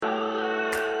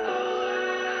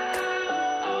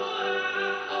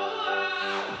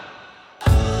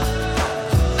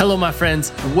Hello, my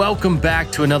friends. Welcome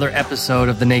back to another episode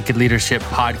of the Naked Leadership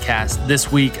Podcast. This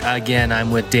week, again,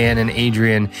 I'm with Dan and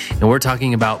Adrian, and we're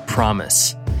talking about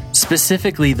promise,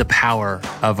 specifically the power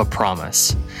of a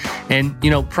promise. And,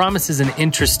 promise is an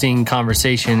interesting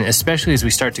conversation, especially as we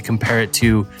start to compare it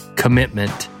to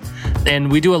commitment. And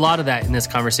we do a lot of that in this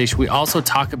conversation. We also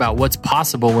talk about what's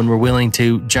possible when we're willing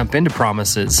to jump into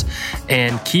promises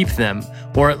and keep them,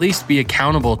 or at least be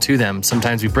accountable to them.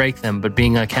 Sometimes we break them, but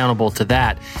being accountable to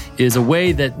that is a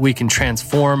way that we can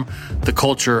transform the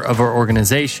culture of our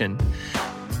organization.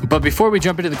 But before we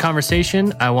jump into the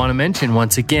conversation, I want to mention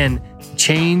once again,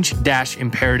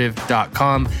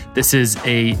 change-imperative.com. This is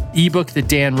a ebook that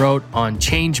Dan wrote on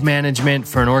change management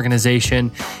for an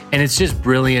organization, and it's just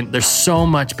brilliant. There's so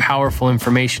much powerful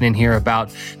information in here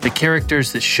about the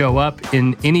characters that show up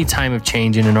in any time of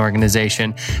change in an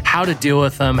organization, how to deal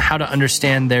with them, how to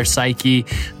understand their psyche,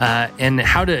 and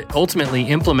how to ultimately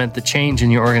implement the change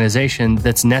in your organization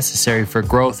that's necessary for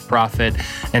growth, profit,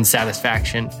 and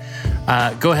satisfaction.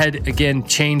 Go ahead, again,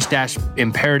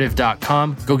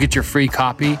 change-imperative.com. Go get your free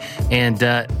copy, and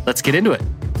let's get into it.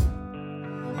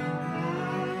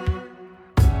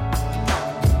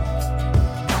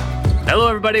 Hello,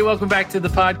 everybody. Welcome back to the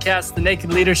podcast, the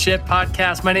Naked Leadership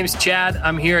Podcast. My name is Chad.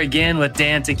 I'm here again with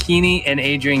Dan Tocchini and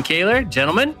Adrian Koehler.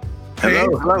 Gentlemen.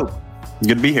 Hello.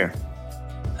 Good to be here.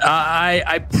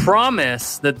 I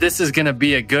promise that this is going to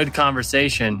be a good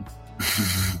conversation.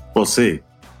 We'll see.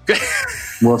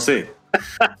 We'll see.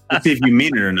 Let's see if you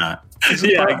mean it or not.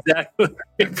 Yeah, exactly.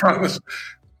 I promise.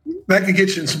 That could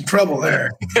get you in some trouble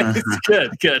there.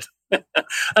 Good.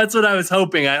 That's what I was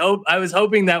hoping. I was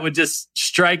hoping that would just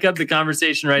strike up the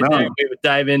conversation there. And we would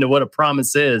dive into what a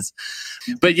promise is.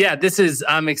 But yeah,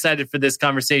 I'm excited for this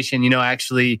conversation.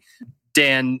 Actually,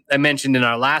 Dan, I mentioned in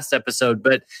our last episode,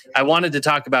 but I wanted to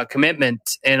talk about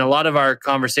commitment, and a lot of our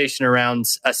conversation around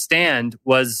a stand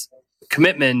was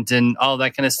commitment and all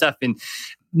that kind of stuff. And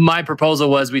my proposal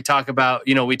was we talk about,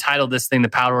 we titled this thing, The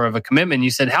Power of a Commitment.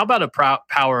 You said, how about the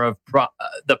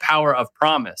power of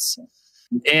promise?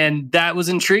 And that was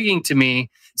intriguing to me.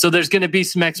 So there's going to be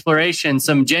some exploration,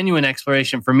 some genuine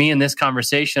exploration for me in this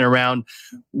conversation around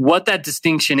what that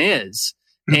distinction is.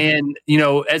 And,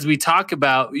 as we talk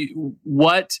about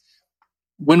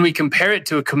when we compare it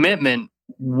to a commitment,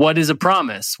 what is a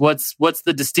promise? What's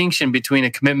the distinction between a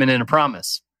commitment and a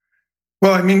promise?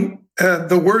 Well,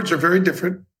 the words are very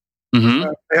different.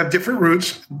 Mm-hmm. They have different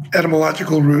roots,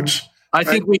 etymological roots. I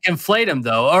think we conflate them,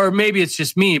 though, or maybe it's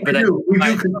just me. But we do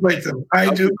conflate them.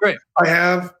 I do. Great. I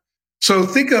have. So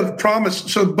think of promise.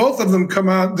 So both of them come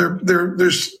out.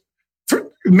 There's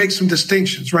make some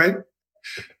distinctions, right?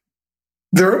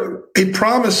 A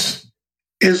promise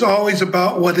is always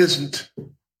about what isn't.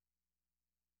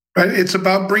 Right? It's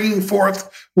about bringing forth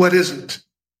what isn't.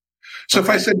 So if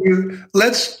I said to you,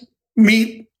 let's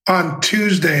meet on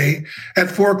Tuesday at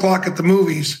 4:00 at the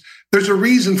movies, there's a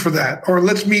reason for that. Or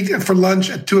let's meet for lunch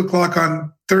at 2:00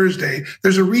 on Thursday.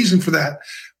 There's a reason for that.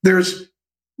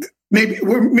 Maybe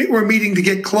we're meeting to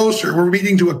get closer. We're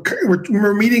meeting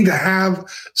to have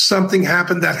something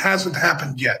happen that hasn't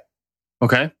happened yet.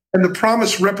 Okay. And the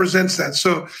promise represents that.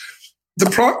 So the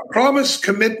promise,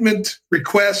 commitment,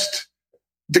 request,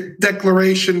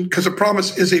 declaration, because a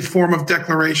promise is a form of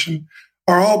declaration,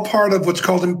 are all part of what's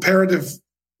called imperative,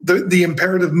 the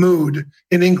imperative mood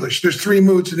in English. There's 3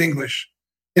 moods in English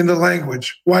in the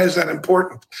language. Why is that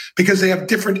important? Because they have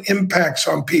different impacts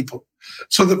on people.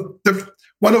 So the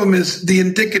one of them is the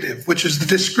indicative, which is the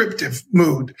descriptive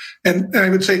mood. And I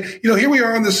would say, here we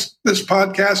are on this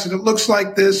podcast, and it looks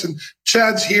like this, and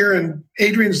Chad's here, and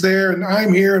Adrian's there, and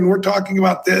I'm here, and we're talking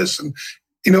about this, and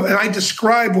and I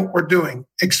describe what we're doing,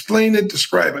 explain it,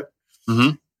 describe it.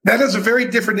 Mm-hmm. That has a very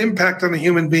different impact on a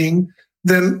human being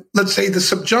than, let's say, the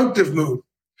subjunctive mood.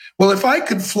 Well, if I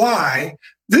could fly,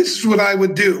 this is what I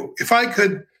would do. If I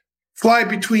could fly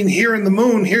between here and the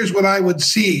moon, here's what I would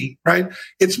see, right?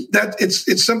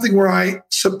 It's something where I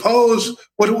suppose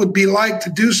what it would be like to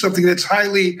do something that's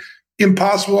highly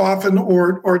impossible often,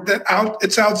 or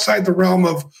it's outside the realm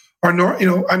of our,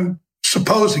 I'm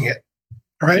supposing it,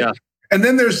 right? Yeah. And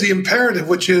then there's the imperative,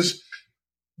 which is,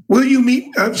 will you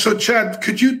meet? So, Chad,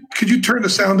 could you turn the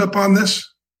sound up on this?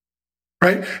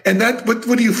 Right? And that, what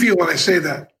do you feel when I say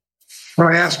that? When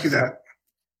I ask you that?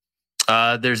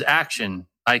 There's action.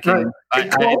 I can. Right.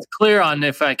 It's clear on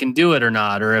if I can do it or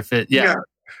not, or if it. Yeah.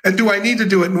 And do I need to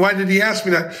do it? And why did he ask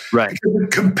me that? Right. Because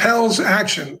it compels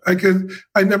action.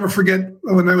 I never forget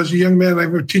when I was a young man, they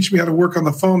would teach me how to work on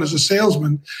the phone as a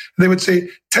salesman. And they would say,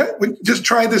 just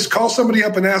try this, call somebody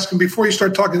up and ask them before you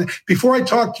start talking. Before I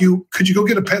talk to you, could you go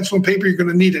get a pencil and paper? You're going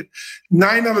to need it.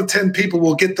 9 out of 10 people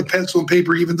will get the pencil and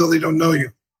paper even though they don't know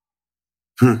you.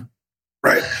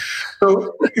 Right?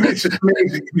 So it's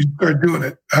amazing if you start doing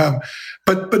it.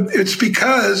 But it's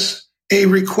because a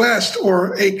request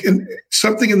or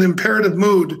something in the imperative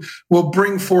mood will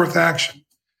bring forth action.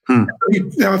 Now,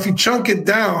 if you chunk it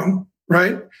down,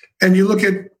 right, and you look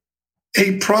at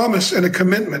a promise and a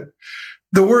commitment,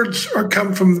 the words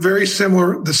come from very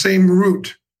similar, the same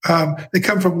root. They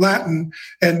come from Latin,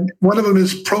 and one of them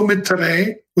is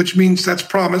promittere, which means that's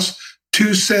promise,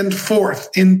 to send forth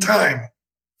in time,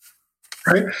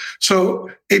 right? So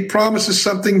a promise is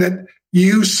something that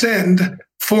you send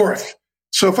forth.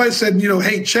 So if I said,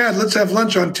 hey, Chad, let's have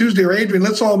lunch on Tuesday, or Adrian,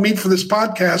 let's all meet for this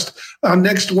podcast on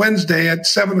next Wednesday at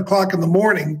 7:00 in the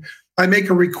morning, I make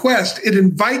a request. It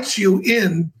invites you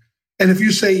in. And if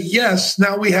you say yes,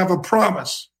 now we have a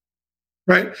promise,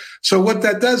 right? So what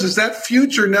that does is that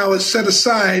future now is set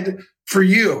aside for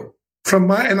you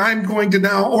and I'm going to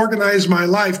now organize my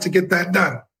life to get that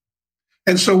done.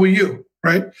 And so will you,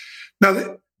 right?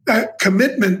 Now, that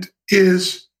commitment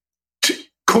is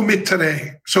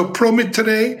committere. So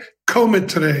promittere,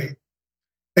 committere.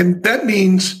 And that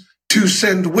means to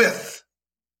send with,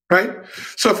 right?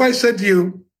 So if I said to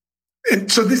you,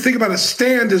 and so think about a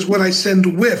stand is what I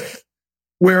send with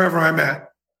wherever I'm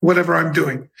at, whatever I'm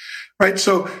doing, right?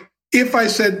 So if I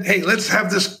said, hey, let's have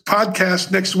this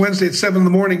podcast next Wednesday at 7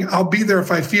 a.m, I'll be there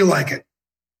if I feel like it,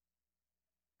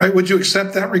 right? Would you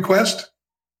accept that request?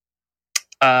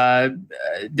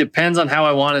 Depends on how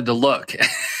I wanted to look.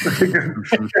 Okay,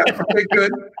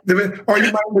 good. Or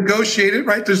you might negotiate it,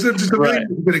 right? There's right.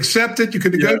 You can accept it, you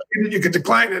can negotiate it, you can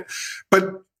decline it,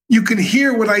 but you can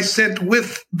hear what I sent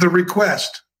with the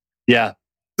request. Yeah.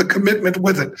 The commitment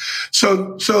with it.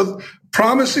 So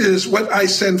promise is what I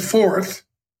send forth.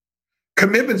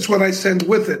 Commitment's what I send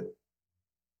with it.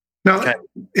 Now, okay.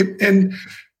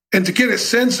 And to get a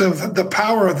sense of the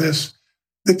power of this,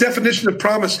 the definition of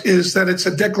promise is that it's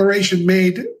a declaration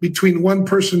made between one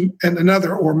person and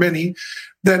another, or many,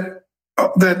 that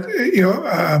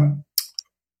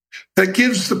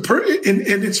gives and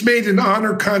it's made in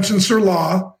honor, conscience, or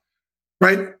law,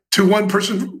 right? To one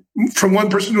person, from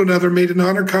one person to another, made in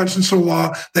honor, conscience, or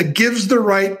law, that gives the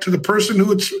right to the person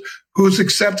who's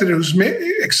accepted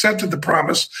the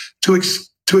promise to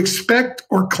expect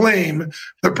or claim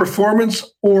the performance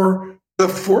or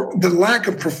the lack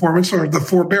of performance or the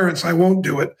forbearance, I won't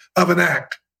do it, of an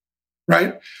act,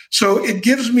 right? So it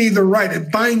gives me the right,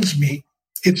 it binds me.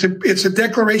 It's a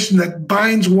declaration that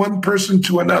binds one person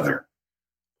to another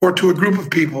or to a group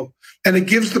of people, and it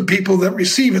gives the people that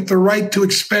receive it the right to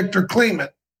expect or claim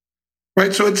it,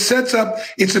 right? So it sets up,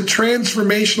 it's a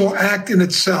transformational act in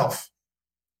itself.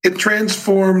 It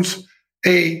transforms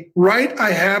a right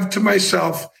I have to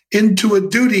myself into a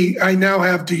duty I now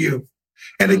have to you.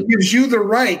 And it gives you the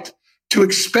right to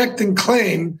expect and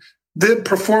claim the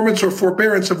performance or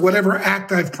forbearance of whatever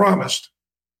act I've promised.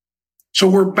 So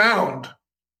we're bound,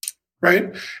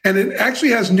 right? And it actually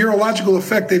has neurological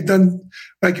effect. They've done,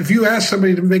 like if you ask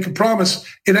somebody to make a promise,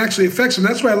 it actually affects them.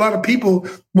 That's why a lot of people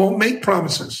won't make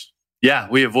promises. Yeah,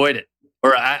 we avoid it.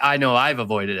 Or I know I've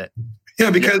avoided it.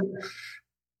 Yeah, because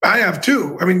I have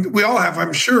too. I mean, we all have,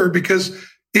 I'm sure, because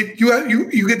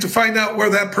you get to find out where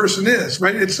that person is,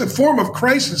 right? It's a form of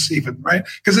crisis even, right?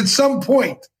 Because at some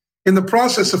point in the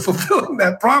process of fulfilling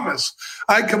that promise,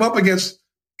 I come up against,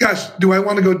 gosh, do I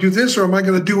want to go do this, or am I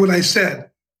going to do what I said?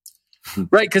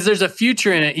 Right, because there's a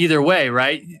future in it either way,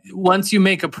 right? Once you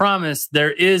make a promise,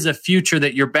 there is a future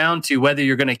that you're bound to, whether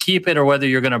you're going to keep it or whether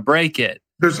you're going to break it.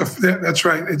 That's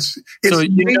right. It's so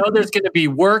there's going to be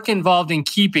work involved in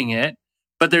keeping it,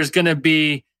 but there's going to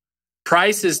be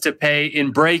prices to pay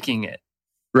in breaking it,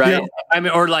 right? Yeah. I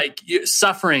mean, or like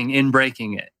suffering in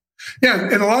breaking it. Yeah,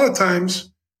 and a lot of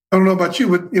times, I don't know about you,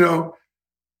 but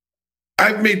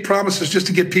I've made promises just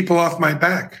to get people off my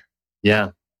back. Yeah.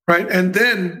 Right, and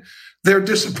then they're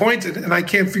disappointed, and I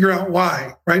can't figure out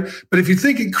why. Right, but if you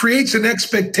think it creates an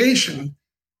expectation,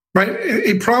 right?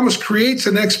 A promise creates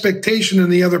an expectation in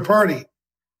the other party.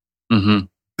 Mm-hmm.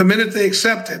 The minute they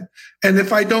accept it, and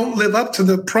if I don't live up to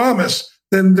the promise,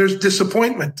 then there's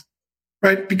disappointment,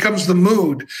 right? Becomes the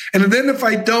mood. And then if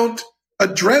I don't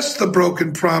address the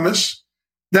broken promise,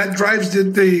 that drives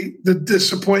the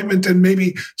disappointment and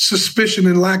maybe suspicion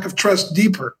and lack of trust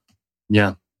deeper.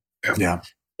 Yeah. Yeah.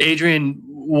 Adrian,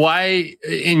 why,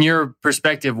 in your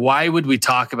perspective, why would we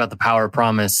talk about the power of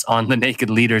promise on the Naked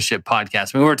Leadership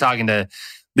podcast? I mean, we're talking to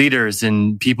leaders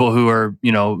and people who are,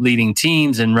 leading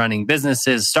teams and running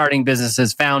businesses, starting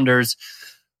businesses, founders.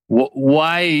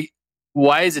 Why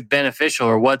is it beneficial,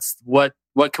 or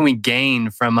what can we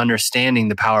gain from understanding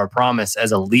the power of promise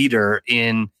as a leader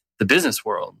in the business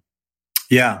world?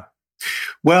 Yeah.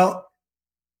 Well,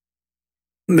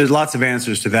 there's lots of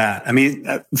answers to that. I mean,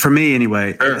 for me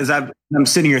anyway, sure. As I'm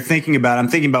sitting here thinking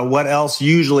about what else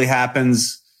usually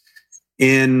happens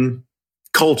in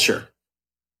culture.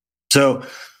 So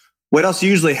what else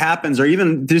usually happens, or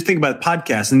even just think about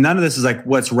podcasts, and none of this is like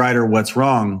what's right or what's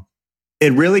wrong.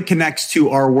 It really connects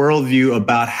to our worldview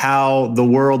about how the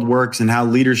world works and how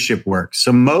leadership works.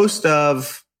 So most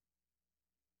of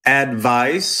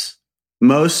advice,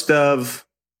 most of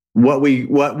what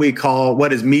we call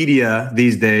what is media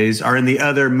these days are in the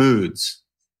other moods,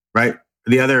 right?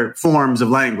 The other forms of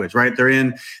language, right? They're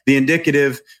in the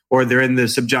indicative or they're in the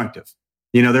subjunctive.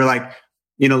 They're like,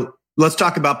 let's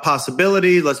talk about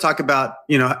possibility. Let's talk about,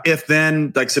 if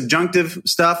then, like subjunctive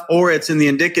stuff, or it's in the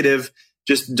indicative,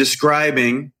 just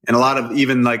describing, and a lot of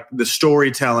even like the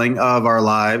storytelling of our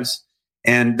lives.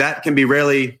 And that can be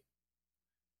really,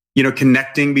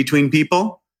 connecting between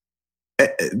people.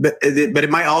 But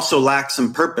it might also lack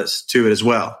some purpose to it as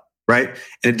well, right?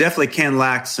 And it definitely can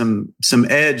lack some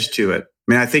edge to it.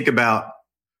 I mean, I think about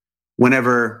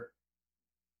whenever,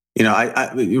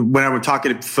 when I'm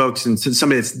talking to folks and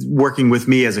somebody that's working with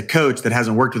me as a coach that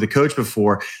hasn't worked with a coach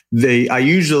before,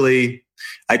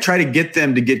 I try to get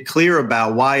them to get clear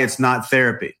about why it's not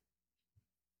therapy.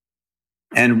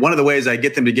 And one of the ways I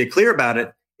get them to get clear about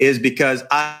it is because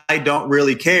I don't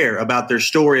really care about their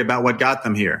story about what got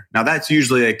them here. Now, that's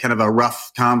usually a kind of a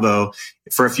rough convo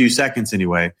for a few seconds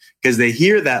anyway, because they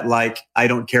hear that like, I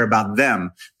don't care about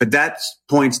them. But that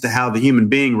points to how the human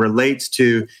being relates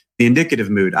to the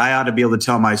indicative mood. I ought to be able to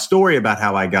tell my story about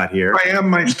how I got here. I am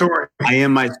my story. I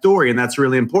am my story, and that's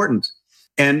really important.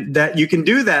 And that you can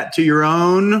do that to your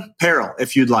own peril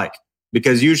if you'd like,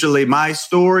 because usually my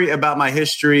story about my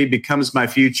history becomes my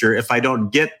future. If I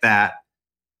don't get that,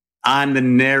 I'm the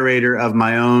narrator of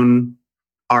my own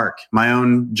arc, my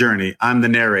own journey. I'm the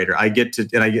narrator. I'm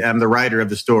the writer of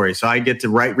the story. So I get to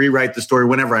rewrite the story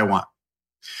whenever I want.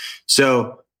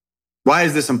 So why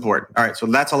is this important? All right. So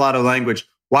that's a lot of language.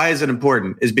 Why is it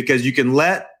important? Is because you can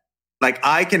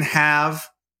I can have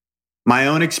my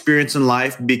own experience in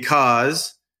life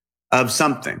because of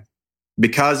something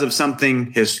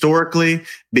historically,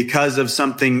 because of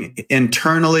something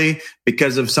internally,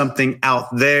 because of something out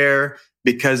there,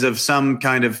 because of some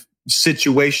kind of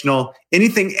situational,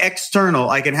 anything external.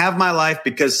 I can have my life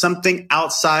because something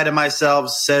outside of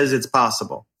myself says it's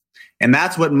possible. And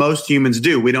that's what most humans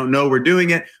do. We don't know we're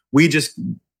doing it. We just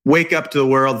wake up to the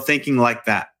world thinking like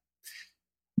that.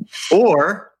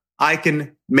 Or I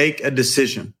can make a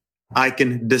decision. I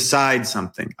can decide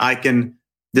something. I can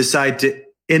decide to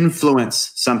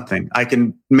influence something. I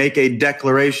can make a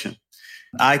declaration.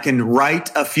 I can write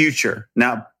a future.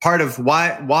 Now, part of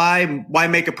why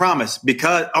make a promise?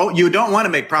 Because, you don't want to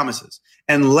make promises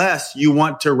unless you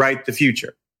want to write the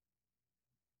future.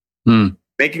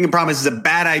 Making a promise is a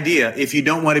bad idea if you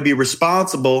don't want to be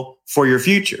responsible for your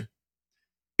future,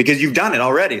 because you've done it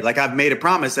already. Like, I've made a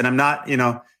promise and I'm not,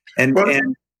 and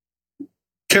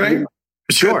can I?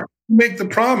 Sure. Make the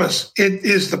promise. It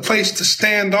is the place to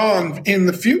stand on in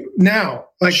the future now.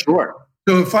 Like, sure.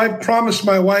 So if I promise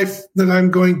my wife that I'm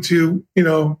going to,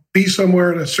 be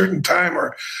somewhere at a certain time,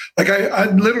 or like I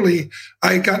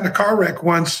got in a car wreck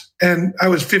once and I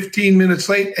was 15 minutes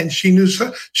late, and she knew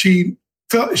something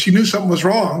was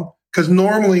wrong, because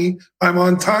normally I'm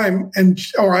on time,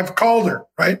 or I've called her,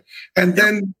 right? And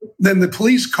then the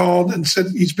police called and said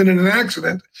he's been in an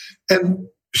accident, and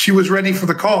she was ready for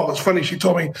the call. It's funny. She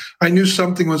told me, I knew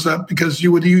something was up because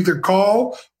you would either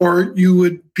call or you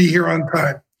would be here on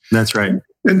time. That's right. And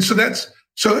and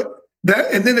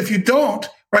then if you don't,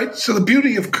 right? So the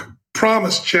beauty of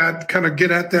promise, Chad, kind of get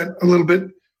at that a little bit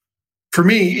for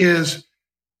me, is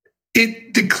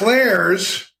it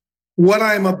declares what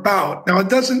I'm about. Now it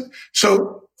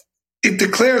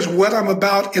declares what I'm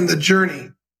about in the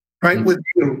journey, right? Mm-hmm. With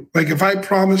you. Like, if I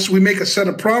promise, we make a set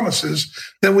of promises,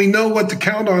 then we know what to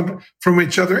count on from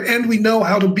each other, and we know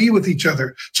how to be with each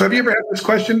other. So have you ever had this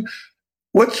question?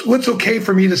 What's okay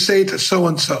for me to say to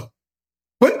so-and-so?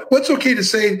 What's okay to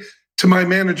say to my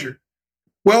manager?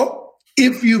 Well,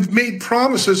 if you've made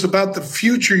promises about the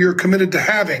future you're committed to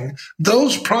having,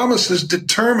 those promises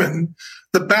determine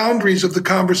the boundaries of the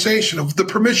conversation, of the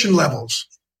permission levels.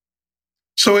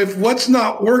 So if it's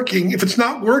not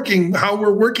working how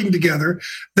we're working together,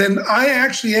 then I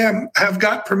actually have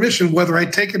got permission, whether I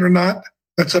take it or not,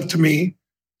 that's up to me.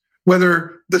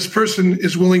 Whether this person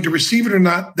is willing to receive it or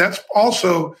not, that's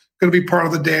also going to be part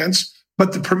of the dance.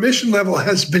 But the permission level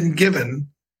has been given.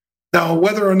 Now,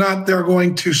 whether or not they're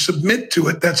going to submit to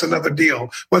it, that's another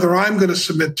deal. Whether I'm going to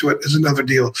submit to it is another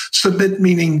deal. Submit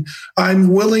meaning I'm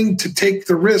willing to take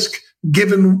the risk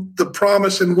given the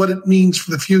promise and what it means for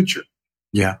the future.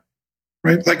 Yeah.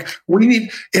 Right? Like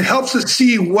it helps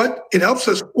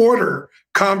us order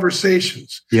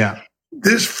conversations. Yeah.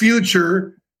 This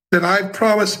future that I've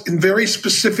promised in very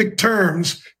specific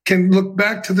terms can look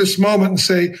back to this moment and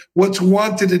say what's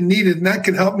wanted and needed, and that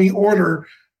can help me order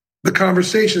the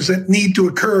conversations that need to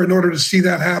occur in order to see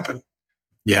that happen.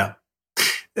 Yeah.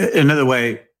 Another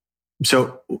way.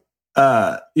 So,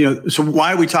 so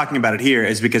why are we talking about it here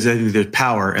is because I think there's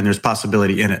power and there's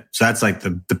possibility in it. So that's like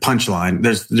the punchline.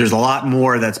 There's a lot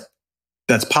more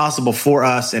that's possible for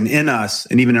us and in us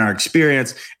and even in our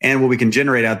experience and what we can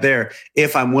generate out there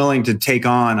if I'm willing to take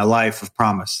on a life of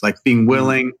promise, like being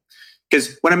willing.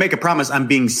 Because when I make a promise, I'm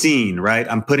being seen, right?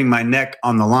 I'm putting my neck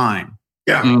on the line.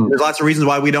 Yeah. There's lots of reasons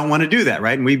why we don't want to do that,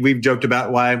 right? And we've joked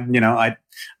about why, I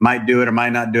might do it or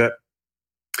might not do it.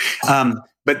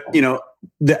 But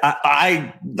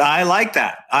I like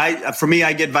that. For me,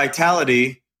 I get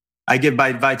vitality. I get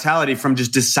vitality from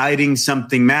just deciding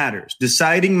something matters.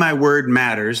 Deciding my word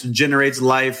matters generates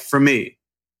life for me.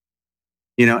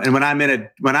 And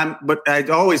but I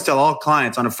always tell all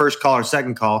clients on a first call or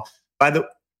second call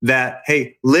that,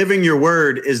 hey, living your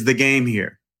word is the game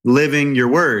here. Living your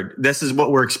word. This is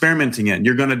what we're experimenting in.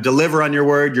 You're going to deliver on your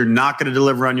word. You're not going to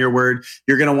deliver on your word.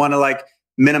 You're going to want to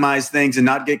minimize things and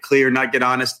not get clear, not get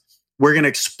honest. We're going to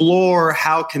explore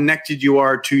how connected you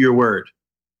are to your word.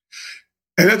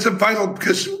 And that's a vital,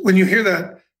 because when you hear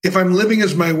that, if I'm living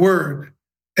as my word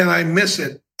and I miss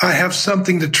it, I have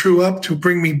something to true up to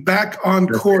bring me back on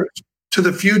course to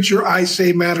the future I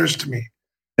say matters to me.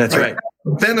 That's right.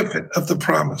 Benefit of the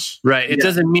promise. Right. It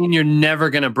doesn't mean you're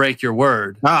never going to break your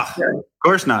word. Of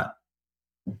course not.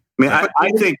 I mean,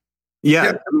 I think,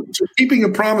 So keeping a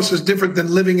promise is different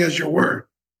than living as your word.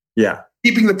 Yeah.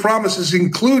 Keeping the promise is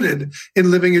included in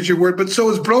living as your word, but so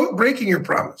is breaking your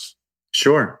promise.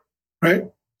 Sure. Right.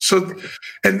 So,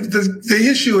 and the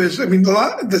issue is,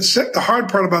 the hard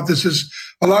part about this is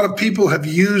a lot of people have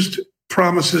used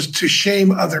promises to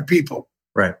shame other people.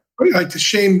 Right. Like to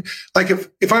shame, like if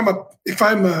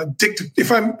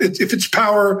it's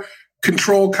power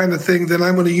control kind of thing, then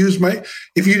I'm going to use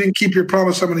if you didn't keep your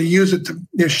promise, I'm going to use it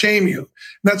to shame you. And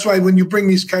that's why when you bring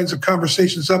these kinds of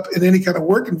conversations up in any kind of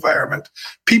work environment,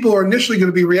 people are initially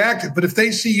going to be reactive. But if they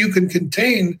see you can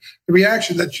contain the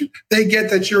reaction, they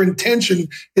get that your intention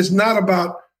is not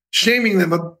about shaming them,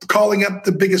 but calling up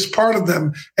the biggest part of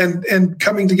them and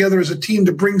coming together as a team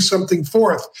to bring something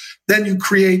forth, then you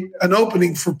create an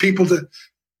opening for people to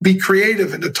be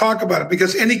creative and to talk about it,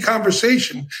 because any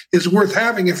conversation is worth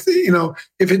having if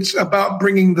it's about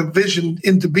bringing the vision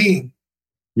into being.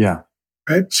 Yeah.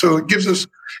 Right. So it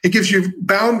gives you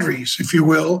boundaries, if you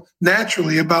will,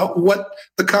 naturally about what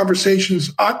the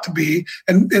conversations ought to be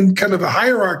and kind of a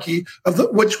hierarchy of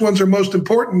which ones are most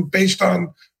important based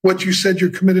on what you said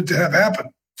you're committed to have happen.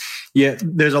 Yeah.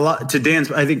 There's a lot to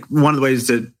Dan's. I think one of the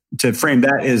ways to frame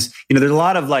that is, there's a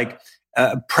lot of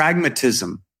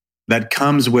pragmatism that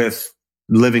comes with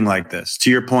living like this. To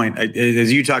your point,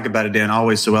 as you talk about it, Dan,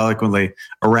 always so eloquently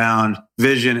around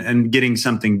vision and getting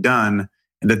something done,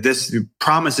 that this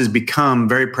promises become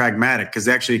very pragmatic because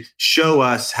they actually show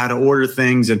us how to order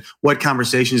things and what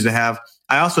conversations to have.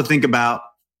 I also think about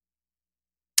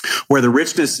where the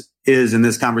richness is in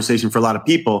this conversation for a lot of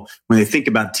people when they think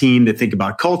about team, they think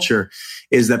about culture,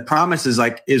 is that promise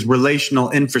is relational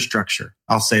infrastructure.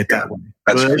 I'll say it that way.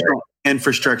 Relational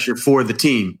infrastructure for the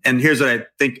team. And here's what I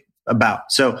think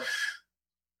about. So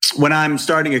when I'm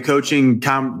starting a coaching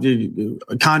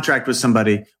contract with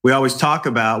somebody, we always talk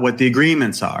about what the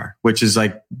agreements are, which is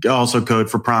also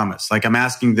code for promise. I'm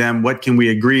asking them, what can we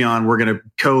agree on? We're going to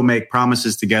co-make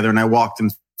promises together. And I walk them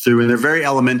through, and they're very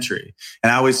elementary.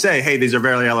 And I always say, hey, these are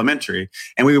very elementary.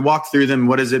 And we walk through them.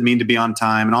 What does it mean to be on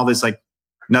time? And all this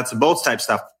nuts and bolts type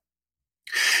stuff.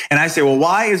 And I say, well,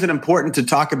 why is it important to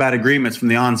talk about agreements from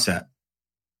the onset?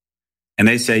 And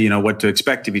they say, what to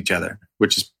expect of each other,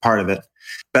 which is part of it.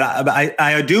 But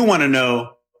I do want to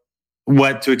know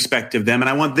what to expect of them. And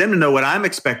I want them to know what I'm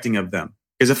expecting of them.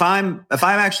 Because if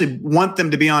I actually want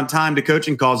them to be on time to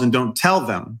coaching calls and don't tell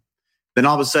them, then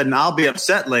all of a sudden I'll be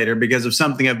upset later because of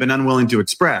something I've been unwilling to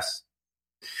express.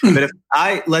 But if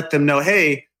I let them know,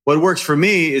 hey, What works for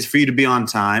me is for you to be on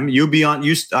time. You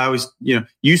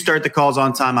start the calls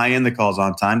on time. I end the calls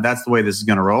on time. That's the way this is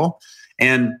going to roll.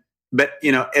 But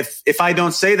if I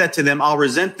don't say that to them, I'll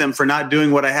resent them for not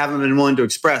doing what I haven't been willing to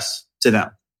express to them.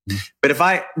 Mm-hmm. But if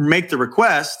I make the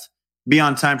request, be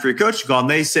on time for your coaching call, and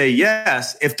they say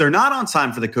yes, if they're not on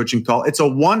time for the coaching call, it's a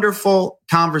wonderful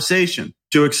conversation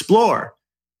to explore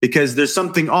because there's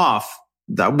something off.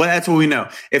 That's what we know.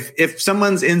 If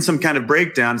someone's in some kind of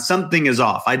breakdown, something is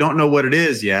off. I don't know what it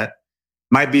is yet.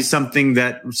 Might be something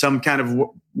that some kind of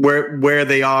where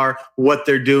they are, what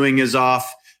they're doing is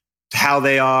off, how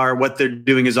they are, what they're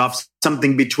doing is off.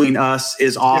 Something between us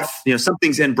is off. Yeah.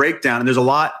 Something's in breakdown, and there's a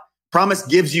lot. Promise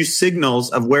gives you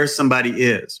signals of where somebody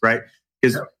is, right?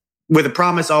 Because with a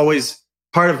promise,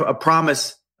 part of a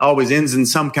promise always ends in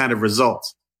some kind of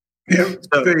results. Yeah,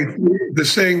 so, the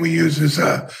saying we use is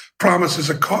promise is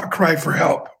a cry for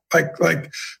help.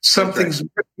 Like something's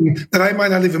that I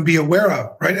might not even be aware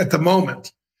of right at the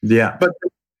moment. Yeah. But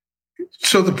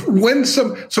so when it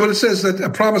says that a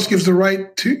promise gives the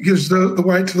right to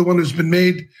the one who's been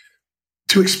made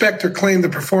to expect or claim the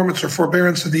performance or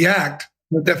forbearance of the act,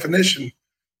 the definition.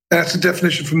 That's the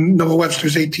definition from Noah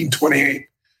Webster's 1828.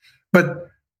 But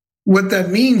what that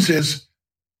means is,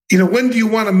 when do you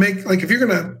want to make, if you're going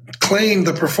to claim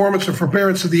the performance or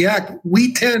forbearance of the act,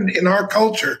 we tend in our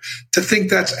culture to think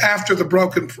that's after the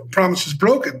promise is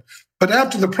broken. But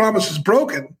after the promise is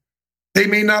broken, they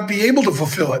may not be able to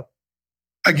fulfill it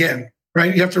again,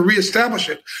 right? You have to reestablish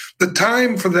it. The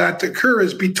time for that to occur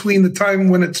is between the time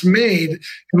when it's made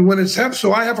and when it's happened.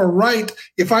 So I have a right,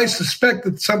 if I suspect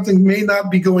that something may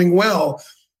not be going well,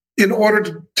 in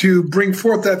order to bring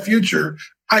forth that future,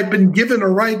 I've been given a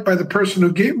right by the person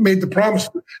who made the promise.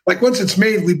 Like once it's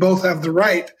made, we both have the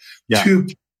right to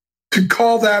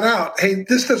call that out. Hey,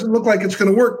 this doesn't look like it's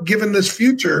going to work given this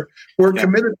future we're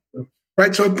committed to,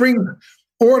 right? So it brings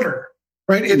order,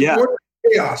 right? It orders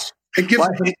chaos. It gives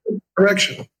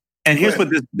direction. And here's what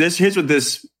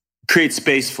this creates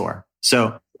space for.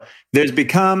 So there's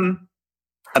become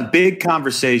a big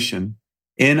conversation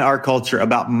in our culture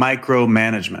about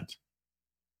micromanagement.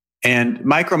 And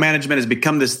micromanagement has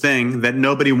become this thing that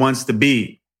nobody wants to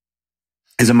be,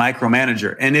 is a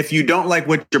micromanager. And if you don't like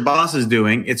what your boss is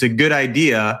doing, it's a good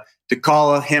idea to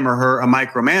call him or her a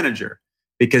micromanager,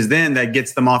 because then that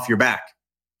gets them off your back.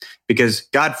 Because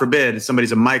God forbid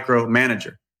somebody's a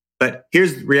micromanager. But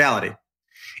here's the reality,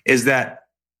 is that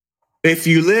if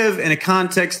you live in a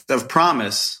context of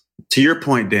promise, to your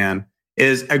point, Dan,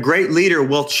 is a great leader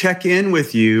will check in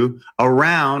with you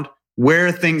around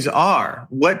where things are.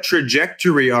 What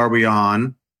trajectory are we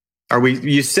on?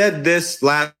 You said this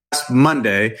last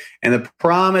Monday, and the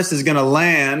promise is going to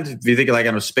land. If you think like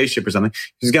on a spaceship or something,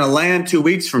 it's going to land 2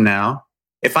 weeks from now.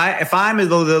 If I'm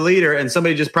the leader and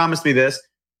somebody just promised me this,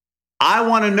 I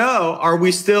want to know, are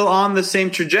we still on the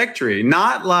same trajectory?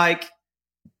 Not like,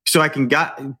 so I can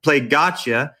play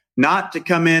gotcha, not to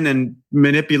come in and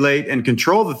manipulate and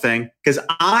control the thing, because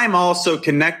I'm also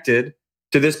connected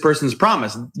to this person's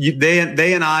promise. They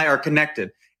and I are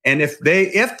connected. And if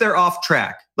they're off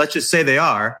track, let's just say they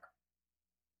are,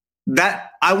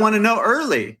 that I want to know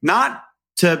early, not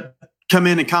to come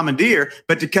in and commandeer,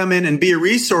 but to come in and be a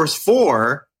resource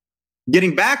for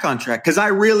getting back on track. Because I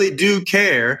really do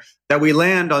care that we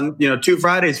land on 2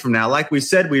 Fridays from now, like we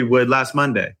said we would last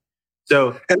Monday. So,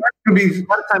 and that could be, a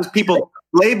lot of times people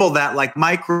label that like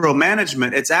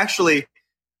micromanagement. It's actually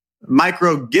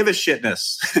micro give a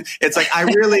shitness. It's like, I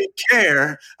really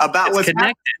care about what's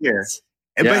happening here.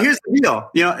 Yeah. But here's the deal,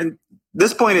 and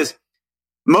this point is,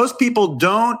 most people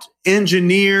don't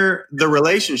engineer the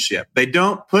relationship. They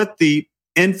don't put the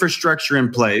infrastructure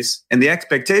in place and the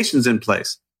expectations in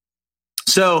place.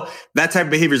 So that type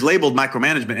of behavior is labeled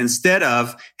micromanagement instead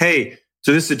of, hey,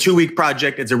 so this is a 2-week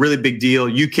project. It's a really big deal.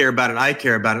 You care about it. I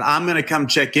care about it. I'm going to come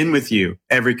check in with you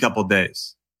every couple of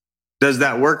days. Does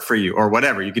that work for you? Or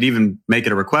whatever. You could even make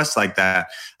it a request like that.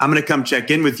 I'm going to come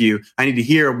check in with you. I need to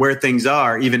hear where things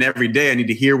are. Even every day, I need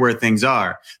to hear where things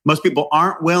are. Most people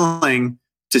aren't willing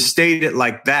to state it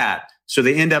like that. So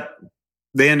they end up,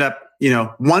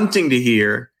 wanting to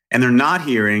hear, and they're not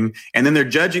hearing. And then they're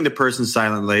judging the person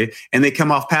silently, and they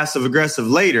come off passive aggressive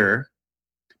later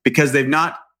because they've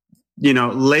not,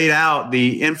 laid out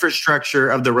the infrastructure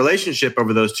of the relationship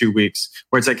over those 2 weeks,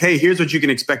 where it's like, hey, here's what you can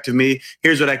expect of me.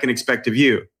 Here's what I can expect of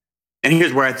you. And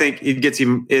here's where I think it gets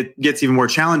even more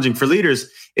challenging for leaders,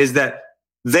 is that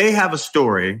they have a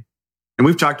story. And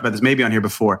we've talked about this maybe on here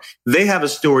before. They have a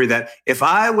story that if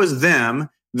I was them,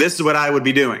 this is what I would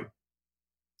be doing.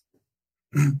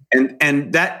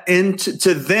 And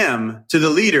to them, to the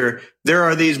leader, there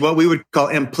are these what we would call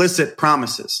implicit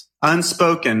promises,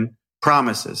 unspoken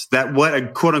promises that what a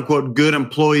quote unquote good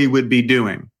employee would be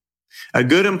doing. A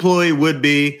good employee would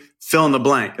be fill in the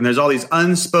blank. And there's all these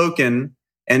unspoken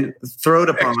and throwed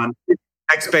upon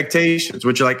expectations,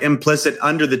 which are like implicit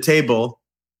under the table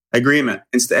agreement.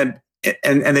 Instead,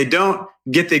 and they don't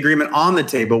get the agreement on the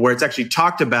table where it's actually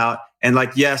talked about and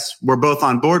like, yes, we're both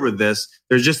on board with this.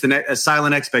 There's just a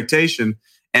silent expectation.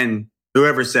 And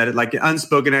whoever said it, like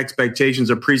unspoken expectations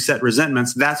or preset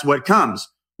resentments, that's what comes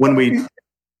when we.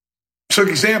 So an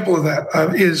example of that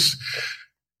is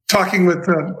talking with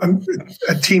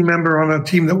a team member on a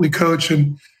team that we coach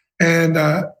and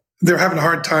they're having a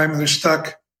hard time and they're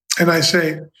stuck. And I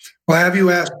say, well, have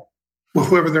you asked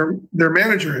whoever their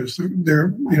manager is?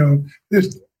 They're,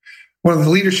 one of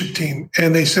the leadership team.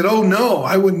 And they said, oh, no,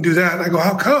 I wouldn't do that. And I go,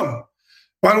 how come?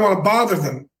 Well, I don't want to bother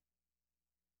them.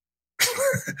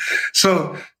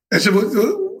 So I said,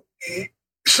 well,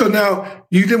 so now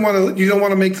you don't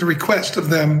want to make the request of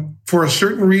them for a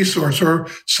certain resource or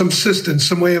some assistance,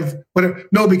 some way of whatever.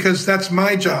 No, because that's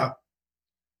my job.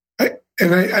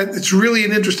 It's really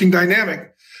an interesting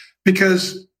dynamic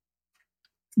because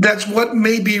that's what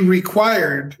may be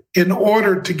required in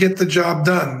order to get the job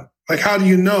done. Like, how do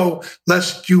you know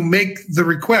lest you make the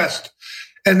request?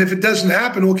 And if it doesn't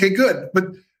happen, okay, good. But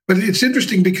it's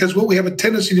interesting because what we have a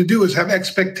tendency to do is have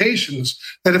expectations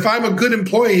that if I'm a good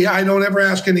employee, I don't ever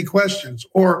ask any questions,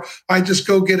 or I just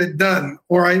go get it done,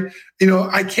 or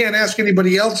I can't ask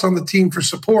anybody else on the team for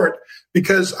support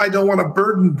because I don't want to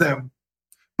burden them.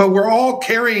 But we're all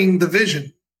carrying the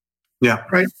vision. Yeah.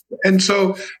 Right. And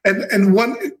so, and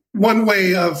one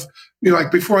way of, like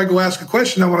before I go ask a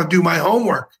question, I want to do my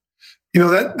homework.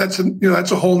 That's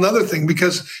a whole nother thing,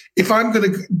 because if I'm going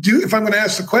to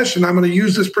ask the question, I'm going to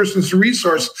use this person as a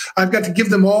resource. I've got to give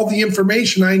them all the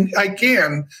information I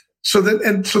can so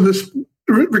this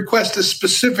request is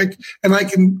specific and I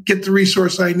can get the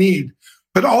resource I need.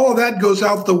 But all of that goes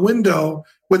out the window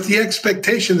with the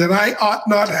expectation that I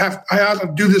ought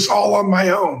to do this all on my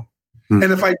own. Mm-hmm.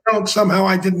 And if I don't, somehow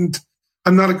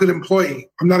I'm not a good employee.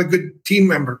 I'm not a good team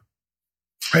member.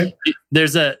 Right.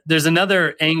 There's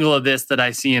another angle of this that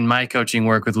I see in my coaching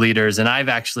work with leaders, and I've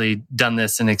actually done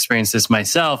this and experienced this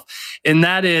myself, and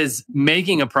that is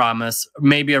making a promise,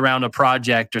 maybe around a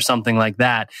project or something like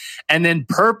that, and then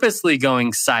purposely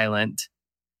going silent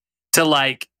to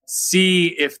like see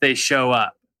if they show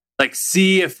up, like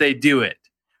see if they do it,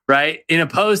 right? In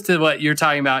opposed to what you're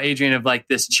talking about, Adrian, of like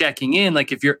this checking in,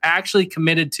 like if you're actually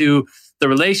committed to the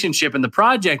relationship and the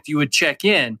project, you would check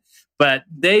in. But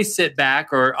they sit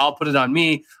back, or I'll put it on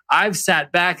me. I've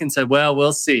sat back and said, well,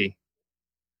 we'll see.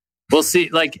 We'll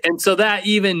see. Like, and so that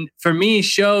even for me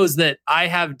shows that I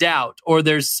have doubt, or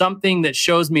there's something that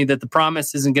shows me that the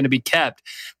promise isn't going to be kept,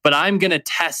 but I'm going to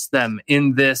test them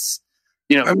in this,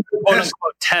 quote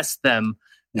unquote, test them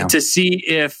to see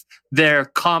if they're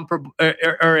comparable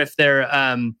or if they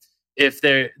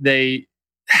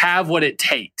have what it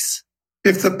takes.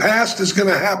 If the past is going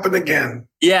to happen again.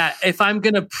 Yeah. If I'm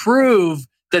going to prove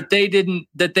that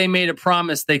they made a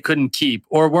promise they couldn't keep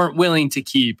or weren't willing to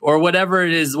keep, or whatever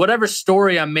it is, whatever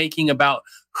story I'm making about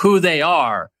who they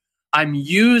are, I'm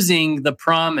using the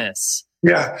promise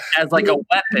as like a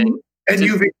weapon. And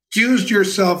you've excused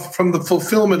yourself from the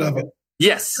fulfillment of it.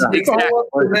 Yes, exactly. All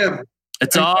up to them.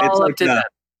 It's all up to them.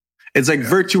 It's like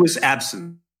virtuous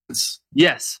absence.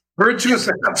 Yes. Virtuous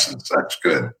absence. That's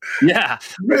good. Yeah.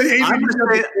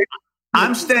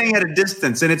 I'm staying at a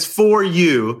distance, and it's for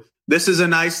you. This is a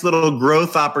nice little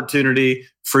growth opportunity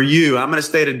for you. I'm going to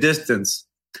stay at a distance.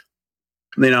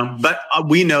 But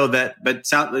we know that. But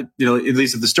at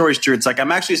least if the story's true, it's like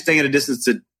I'm actually staying at a distance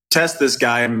to test this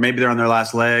guy, and maybe they're on their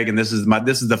last leg, and this is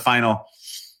the final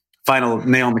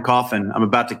nail in the coffin. I'm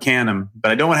about to can him,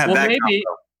 but I don't want to have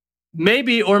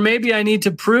maybe I need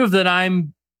to prove that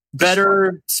I'm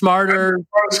better, smarter,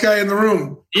 smartest guy in the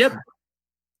room. Yep.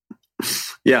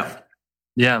 Yeah.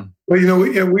 Yeah. Well,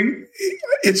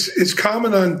 it's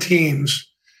common on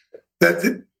teams that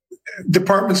the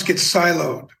departments get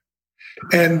siloed.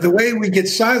 And the way we get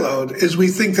siloed is we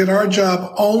think that our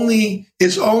job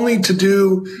is only to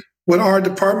do what our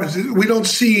department is. We don't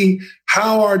see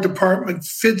how our department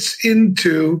fits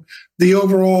into the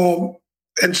overall.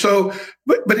 And so,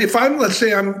 but if let's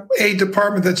say I'm a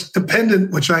department that's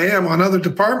dependent, which I am, on other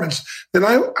departments, then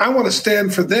I want to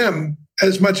stand for them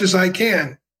as much as I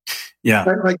can. Yeah.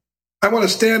 Like I want to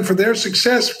stand for their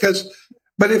success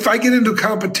but if I get into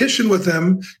competition with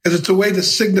them, because it's a way to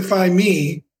signify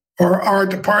me or our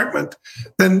department,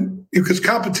 then because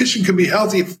competition can be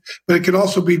healthy, but it can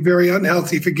also be very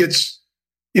unhealthy if it gets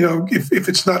if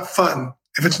it's not fun,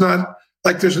 if it's not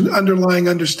like there's an underlying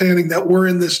understanding that we're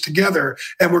in this together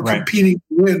and we're competing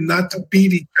to win, not to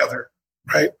beat each other,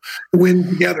 right? Win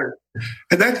together.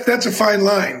 And that's a fine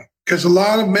line, because a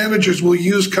lot of managers will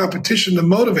use competition to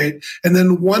motivate and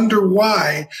then wonder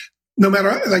why, no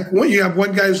matter, like, what, you have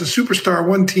one guy who's a superstar,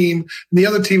 one team, and the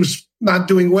other team's not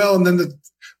doing well, and then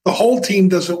the whole team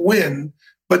doesn't win,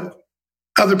 but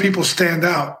other people stand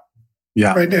out.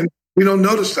 Yeah. Right. And we don't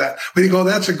notice that. We think, oh,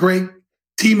 that's a great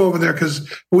team over there, because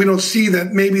we don't see that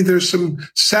maybe there's some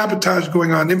sabotage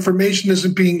going on. Information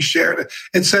isn't being shared,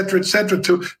 et cetera,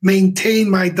 to maintain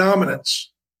my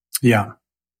dominance. Yeah.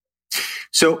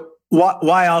 So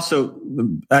why also,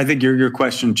 I think your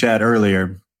question, Chad,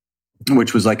 earlier,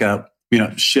 which was like a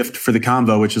shift for the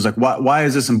convo, which is like, why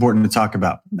is this important to talk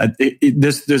about?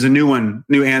 There's a new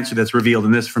answer that's revealed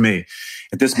in this for me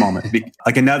at this moment,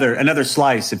 like another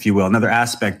slice, if you will, another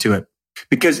aspect to it.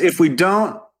 Because if we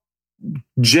don't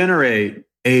generate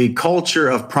a culture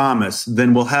of promise,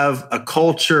 then we'll have a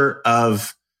culture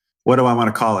of, what do I want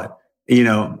to call it?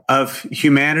 Of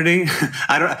humanity.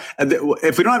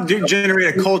 If we don't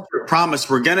generate a culture of promise,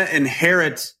 we're going to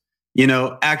inherit,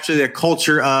 actually a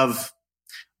culture of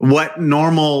what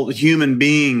normal human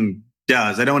being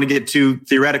does. I don't want to get too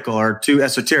theoretical or too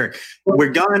esoteric. We're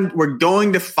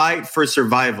going to fight for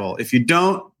survival. If you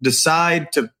don't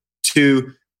decide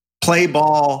to play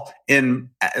ball and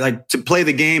to play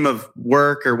the game of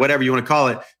work or whatever you want to call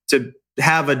it, to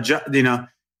have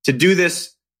to do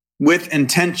this with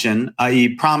intention,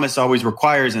 i.e. promise always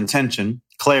requires intention,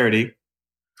 clarity,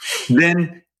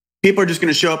 then people are just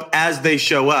going to show up as they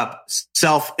show up,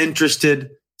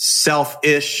 self-interested,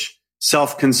 selfish,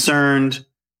 self-concerned.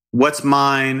 What's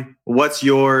mine? What's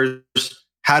yours?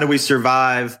 How do we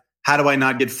survive? How do I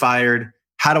not get fired?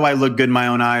 How do I look good in my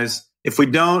own eyes? If we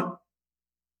don't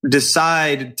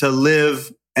decide to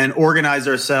live and organize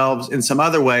ourselves in some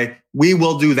other way, we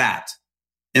will do that.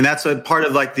 And that's a part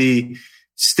of like the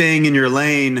staying in your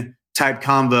lane type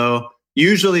convo.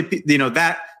 Usually,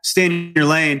 that staying in your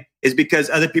lane is because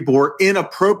other people were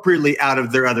inappropriately out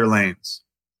of their other lanes.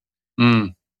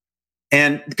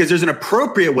 And because there's an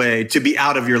appropriate way to be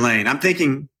out of your lane. I'm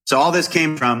thinking, so all this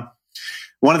came from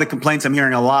one of the complaints I'm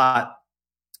hearing a lot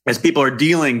as people are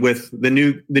dealing with the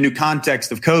new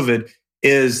context of COVID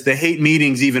is they hate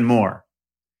meetings even more.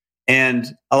 And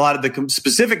a lot of the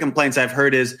specific complaints I've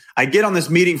heard is, I get on this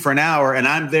meeting for an hour and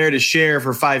I'm there to share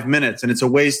for 5 minutes and it's a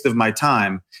waste of my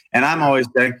time. And I'm always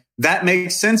saying, that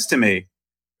makes sense to me.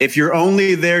 If you're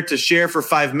only there to share for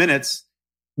 5 minutes,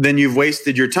 then you've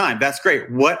wasted your time. That's great.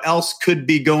 What else could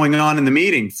be going on in the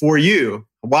meeting for you?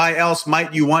 Why else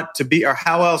might you want to be, or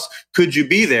how else could you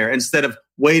be there instead of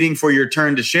waiting for your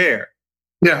turn to share?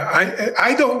 Yeah,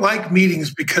 I don't like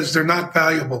meetings because they're not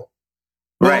valuable.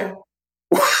 Right.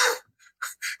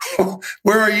 Well,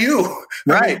 where are you?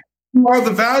 Right. You are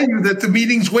the value that the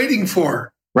meeting's waiting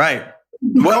for. Right.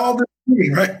 Well, the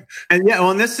meeting, right. And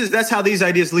and that's how these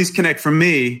ideas at least connect for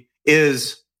me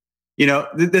is,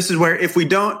 this is where if we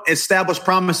don't establish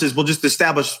promises, we'll just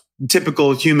establish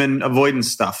typical human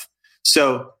avoidance stuff.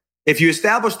 So if you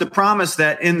establish the promise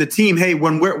that in the team, hey,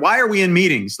 why are we in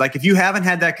meetings? Like if you haven't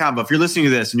had that convo, if you're listening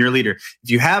to this and you're a leader, if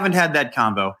you haven't had that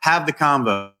convo, have the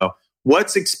convo.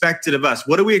 What's expected of us?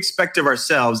 What do we expect of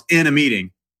ourselves in a meeting?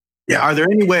 Yeah. Are there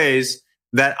any ways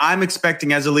that I'm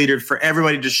expecting as a leader for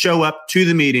everybody to show up to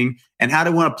the meeting, and how do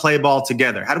we want to play ball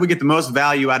together? How do we get the most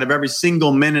value out of every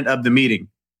single minute of the meeting?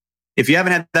 If you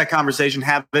haven't had that conversation,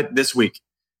 have it this week,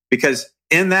 because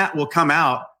in that will come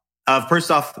out of, first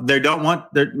off,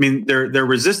 their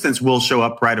resistance will show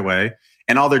up right away.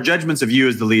 And all their judgments of you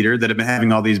as the leader that have been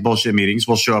having all these bullshit meetings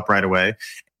will show up right away.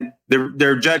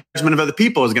 Their judgment of other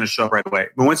people is going to show up right away.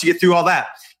 But once you get through all that,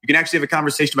 you can actually have a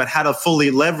conversation about how to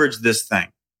fully leverage this thing.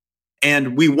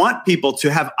 And we want people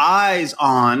to have eyes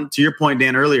on, to your point,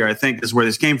 Dan, earlier, I think is where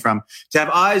this came from, to have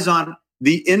eyes on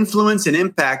the influence and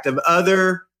impact of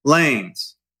other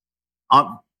lanes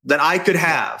that I could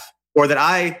have. Or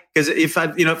that because if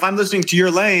I'm listening to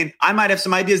your lane, I might have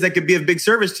some ideas that could be of big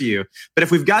service to you. But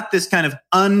if we've got this kind of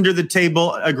under the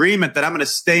table agreement that I'm going to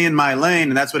stay in my lane,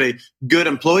 and that's what a good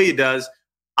employee does,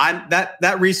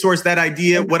 that resource, that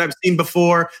idea, what I've seen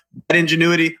before, that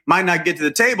ingenuity might not get to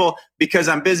the table because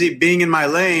I'm busy being in my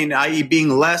lane, i.e. being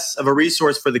less of a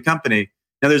resource for the company.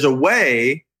 Now there's a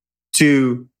way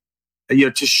to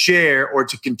share or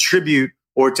to contribute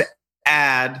or to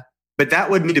add, but that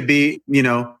would need to be,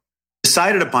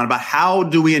 decided upon about how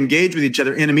do we engage with each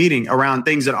other in a meeting around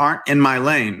things that aren't in my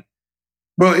lane.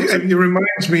 Well, it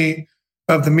reminds me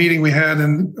of the meeting we had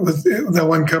with that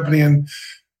one company, and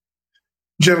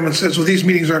gentleman says, well, these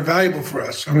meetings aren't valuable for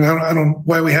us. I mean, I don't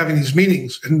why are we having these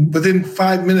meetings? And within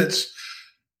 5 minutes,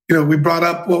 we brought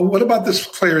up, well, what about this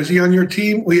player? Is he on your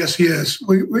team? Well, yes, he is.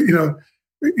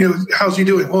 How's he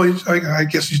doing? Well, I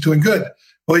guess he's doing good.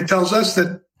 Well, he tells us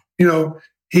that,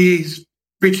 he's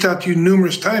reached out to you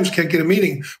numerous times, can't get a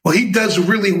meeting. Well, he does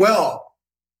really well.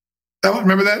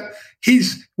 Remember that?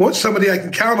 He's somebody I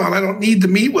can count on. I don't need to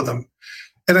meet with him.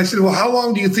 And I said, well, how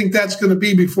long do you think that's going to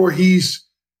be before he's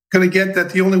going to get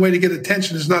that the only way to get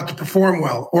attention is not to perform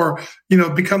well or,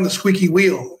 become the squeaky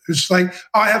wheel? It's like,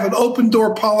 I have an open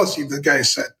door policy, the guy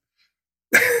said.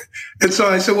 And so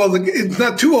I said, well, it's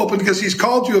not too open because he's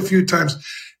called you a few times.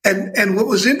 And what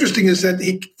was interesting is that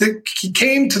he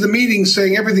came to the meeting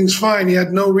saying everything's fine. He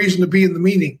had no reason to be in the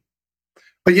meeting.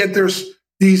 But yet there's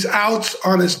these outs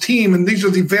on his team. And these are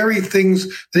the very things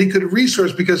that he could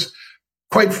resource because,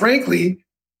 quite frankly,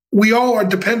 we all are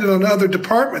dependent on other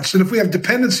departments. And if we have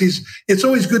dependencies, it's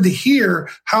always good to hear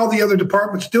how the other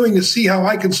department's doing to see how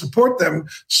I can support them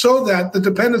so that the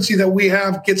dependency that we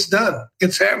have gets done,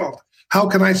 gets handled. How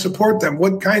can I support them?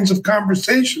 What kinds of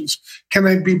conversations can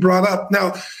I be brought up?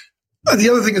 Now, the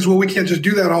other thing is, well, we can't just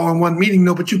do that all in one meeting.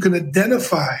 No, but you can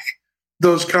identify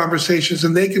those conversations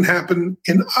and they can happen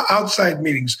in outside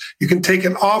meetings. You can take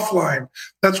it offline.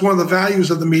 That's one of the values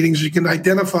of the meetings. You can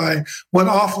identify what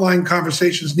offline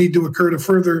conversations need to occur to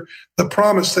further the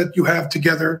promise that you have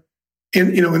together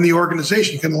in the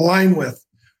organization, you can align with.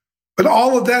 But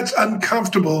all of that's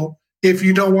uncomfortable if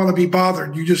you don't want to be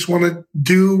bothered. You just want to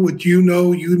do what you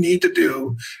need to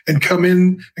do and come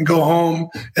in and go home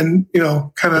and,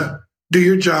 kind of do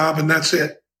your job and that's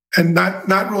it. And not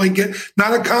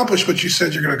accomplish what you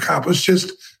said you're going to accomplish.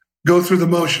 Just go through the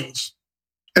motions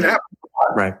and have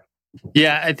right.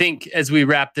 Yeah, I think as we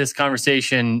wrap this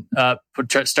conversation up,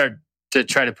 start to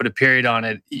try to put a period on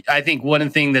it. I think one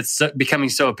thing that's becoming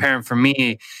so apparent for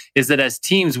me is that as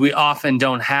teams, we often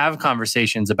don't have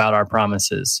conversations about our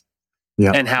promises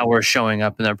and how we're showing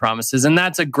up in our promises, and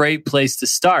that's a great place to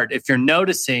start. If you're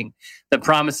noticing that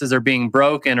promises are being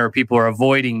broken or people are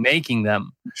avoiding making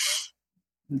them.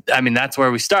 I mean, that's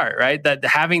where we start, right? That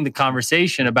having the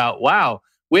conversation about, wow,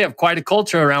 we have quite a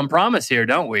culture around promise here,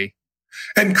 don't we?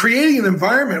 And creating an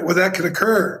environment where that can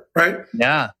occur, right?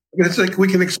 Yeah. It's like we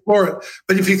can explore it.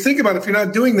 But if you think about it, if you're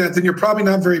not doing that, then you're probably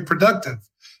not very productive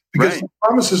because the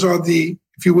promises are the,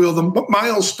 if you will, the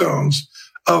milestones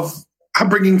of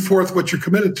bringing forth what you're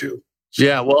committed to.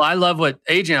 Yeah. Well, I love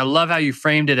how you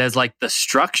framed it as like the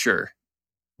structure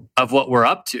of what we're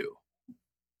up to.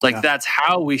 That's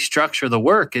how we structure the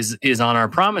work is on our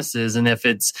promises. And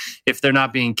if they're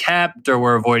not being kept or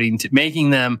we're avoiding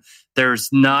making them, there's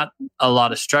not a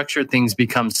lot of structure. Things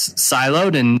become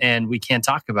siloed and we can't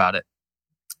talk about it.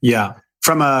 Yeah.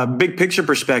 From a big picture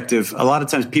perspective, a lot of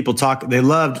times people they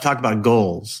love to talk about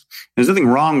goals. There's nothing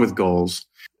wrong with goals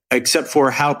except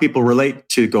for how people relate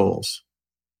to goals.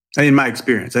 In my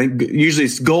experience, I think usually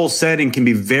goal setting can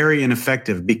be very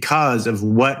ineffective because of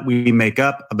what we make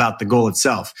up about the goal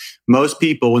itself. Most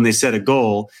people, when they set a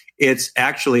goal, it's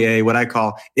actually what I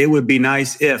call, it would be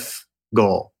nice if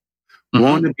goal. Mm-hmm.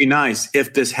 Won't it be nice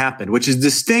if this happened? Which is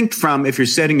distinct from if you're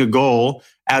setting a goal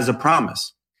as a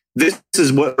promise. This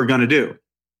is what we're going to do.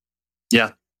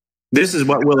 Yeah. This is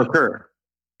what will occur.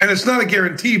 And it's not a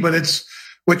guarantee, but it's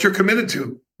what you're committed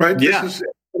to, right? Yeah.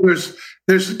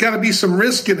 There's got to be some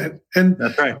risk in it. And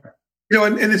that's right.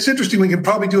 And it's interesting. We can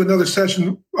probably do another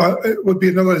session. It would be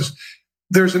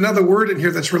there's another word in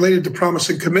here that's related to promise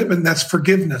and commitment. And that's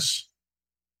forgiveness.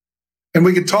 And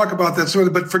we could talk about that sort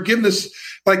of, but forgiveness,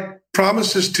 like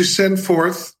promise is to send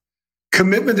forth,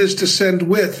 commitment is to send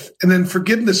with, and then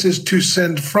forgiveness is to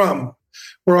send from,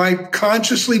 where I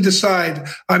consciously decide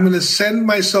I'm going to send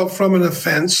myself from an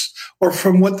offense or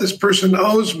from what this person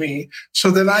owes me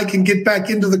so that I can get back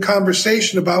into the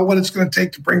conversation about what it's going to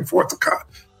take to bring forth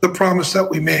the promise that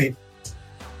we made,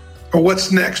 or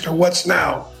what's next, or what's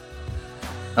now.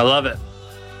 I love it.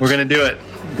 We're going to do it.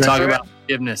 Talk about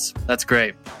forgiveness. That's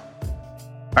great.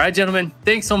 All right, gentlemen.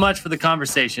 Thanks so much for the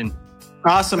conversation.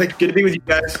 Awesome. Good to be with you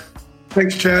guys.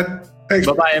 Thanks, Chad. Thanks.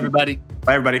 Bye-bye, everybody.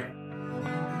 Bye, everybody.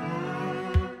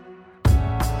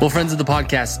 Well, friends of the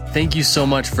podcast, thank you so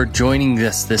much for joining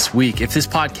us this week. If this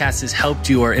podcast has helped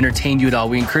you or entertained you at all,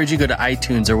 we encourage you to go to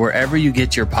iTunes or wherever you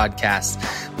get your podcasts.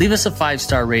 Leave us a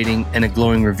 5-star rating and a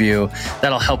glowing review.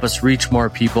 That'll help us reach more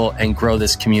people and grow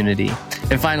this community.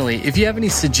 And finally, if you have any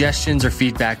suggestions or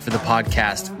feedback for the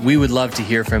podcast, we would love to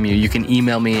hear from you. You can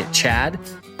email me at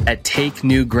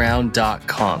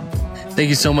chad@takenewground.com. Thank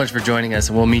you so much for joining us,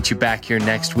 and we'll meet you back here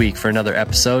next week for another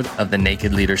episode of the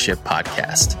Naked Leadership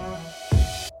Podcast.